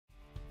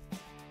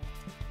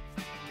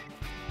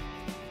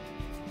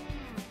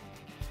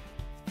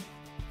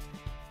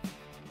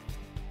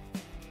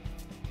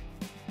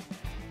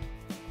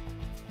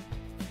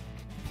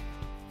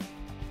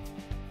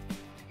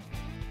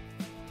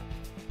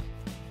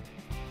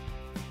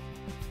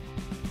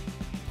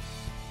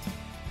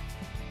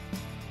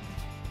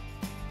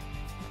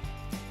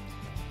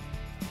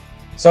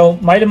So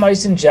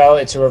mitomycin gel,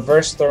 it's a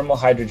reverse thermal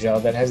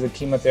hydrogel that has the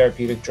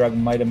chemotherapeutic drug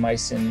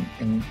mitomycin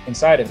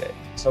inside of it.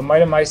 So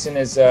mitomycin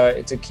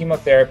it's a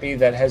chemotherapy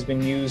that has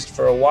been used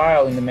for a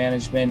while in the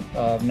management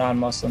of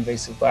non-muscle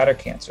invasive bladder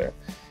cancer.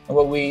 And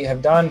what we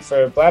have done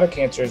for bladder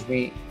cancer is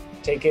we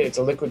take it, it's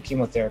a liquid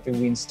chemotherapy,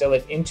 we instill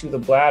it into the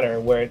bladder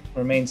where it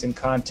remains in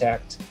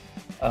contact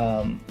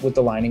with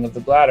the lining of the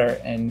bladder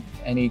and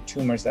any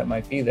tumors that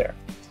might be there.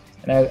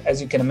 And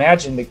as you can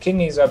imagine, the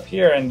kidney's up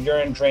here and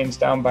urine drains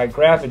down by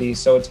gravity,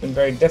 so it's been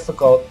very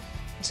difficult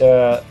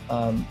to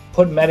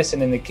put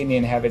medicine in the kidney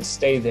and have it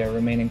stay there,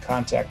 remain in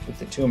contact with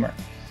the tumor.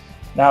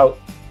 Now,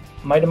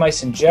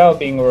 mitomycin gel,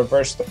 being a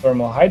reverse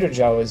thermal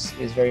hydrogel,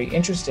 is very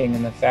interesting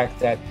in the fact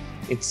that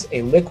it's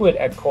a liquid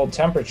at cold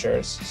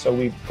temperatures. So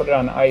we put it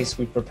on ice,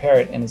 we prepare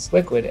it, and it's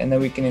liquid, and then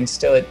we can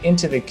instill it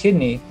into the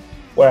kidney,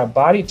 where at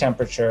body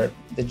temperature,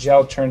 the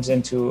gel turns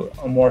into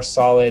a more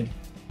solid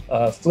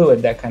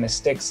fluid that kind of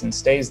sticks and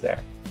stays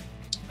there.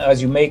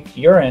 As you make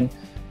urine,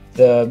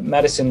 the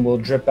medicine will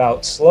drip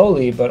out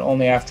slowly, but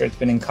only after it's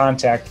been in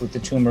contact with the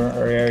tumor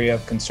or area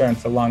of concern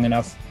for long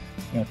enough,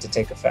 to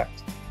take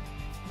effect.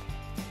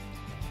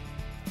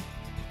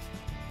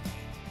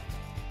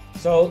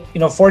 So,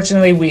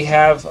 fortunately, we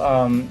have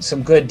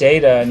some good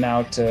data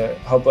now to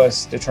help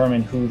us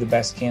determine who the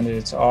best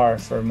candidates are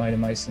for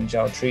mitomycin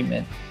gel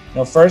treatment.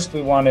 First,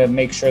 we want to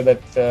make sure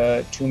that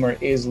the tumor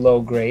is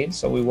low grade,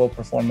 so we will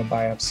perform a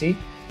biopsy.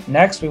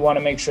 Next, we want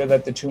to make sure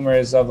that the tumor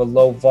is of a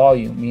low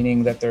volume,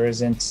 meaning that there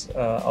isn't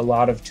a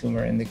lot of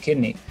tumor in the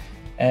kidney.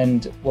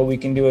 And what we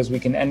can do is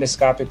we can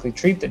endoscopically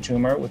treat the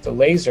tumor with a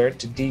laser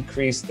to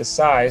decrease the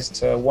size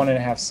to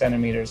 1.5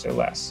 centimeters or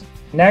less.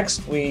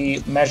 Next,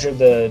 we measure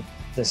the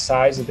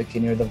size of the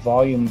kidney, or the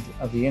volume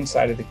of the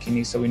inside of the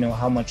kidney, so we know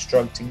how much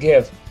drug to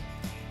give.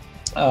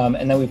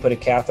 And then we put a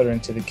catheter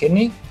into the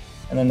kidney.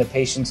 And then the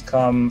patients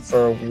come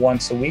for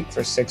once a week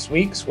for 6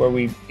 weeks, where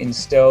we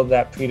instill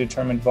that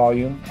predetermined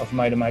volume of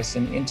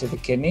mitomycin into the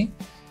kidney.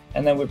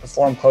 And then we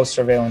perform close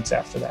surveillance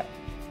after that.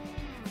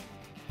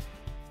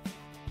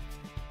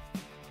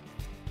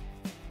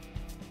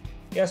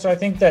 Yeah, so I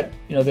think that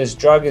this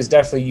drug is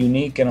definitely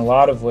unique in a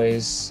lot of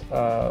ways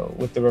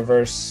with the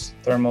reverse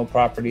thermal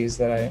properties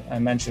that I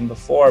mentioned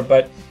before,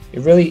 but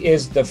it really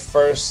is the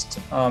first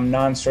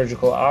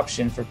non-surgical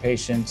option for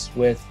patients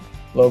with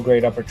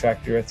low-grade upper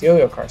tract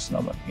urothelial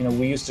carcinoma.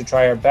 We used to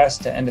try our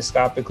best to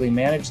endoscopically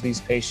manage these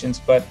patients,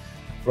 but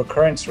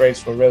recurrence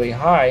rates were really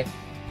high,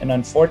 and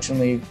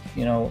unfortunately,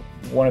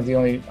 one of the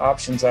only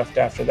options left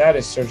after that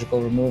is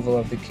surgical removal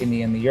of the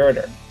kidney and the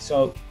ureter.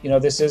 So,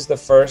 this is the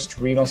first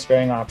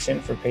renal-sparing option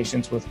for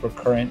patients with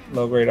recurrent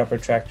low-grade upper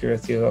tract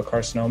urothelial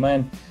carcinoma,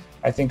 and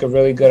I think a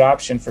really good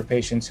option for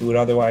patients who would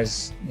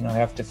otherwise,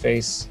 have to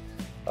face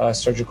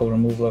surgical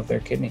removal of their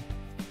kidney.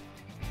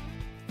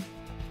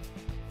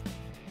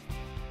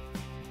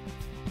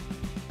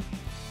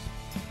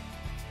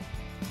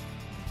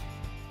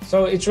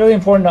 So it's really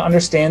important to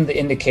understand the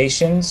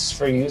indications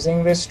for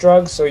using this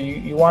drug. So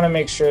you want to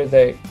make sure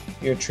that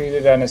you're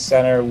treated at a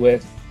center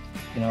with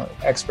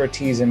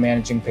expertise in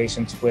managing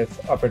patients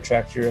with upper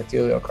tract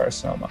urothelial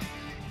carcinoma.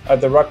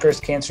 At the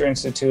Rutgers Cancer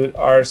Institute,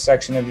 our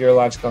section of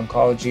urologic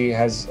oncology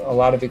has a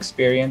lot of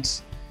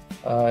experience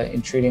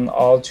in treating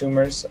all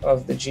tumors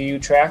of the GU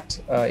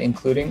tract,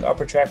 including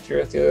upper tract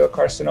urothelial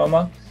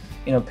carcinoma.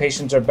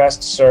 Patients are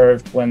best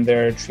served when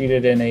they're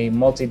treated in a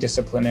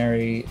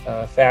multidisciplinary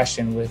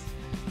fashion with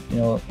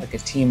like a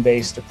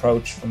team-based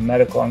approach from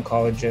medical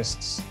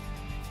oncologists,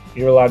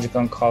 urologic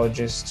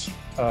oncologists,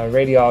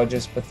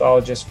 radiologists,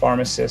 pathologists,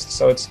 pharmacists.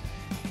 So it's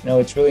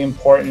really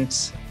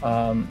important,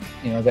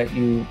 that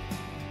you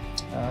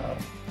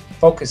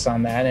focus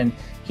on that. And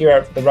here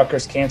at the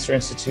Rutgers Cancer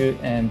Institute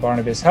and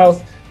Barnabas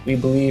Health, we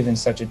believe in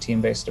such a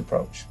team-based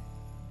approach.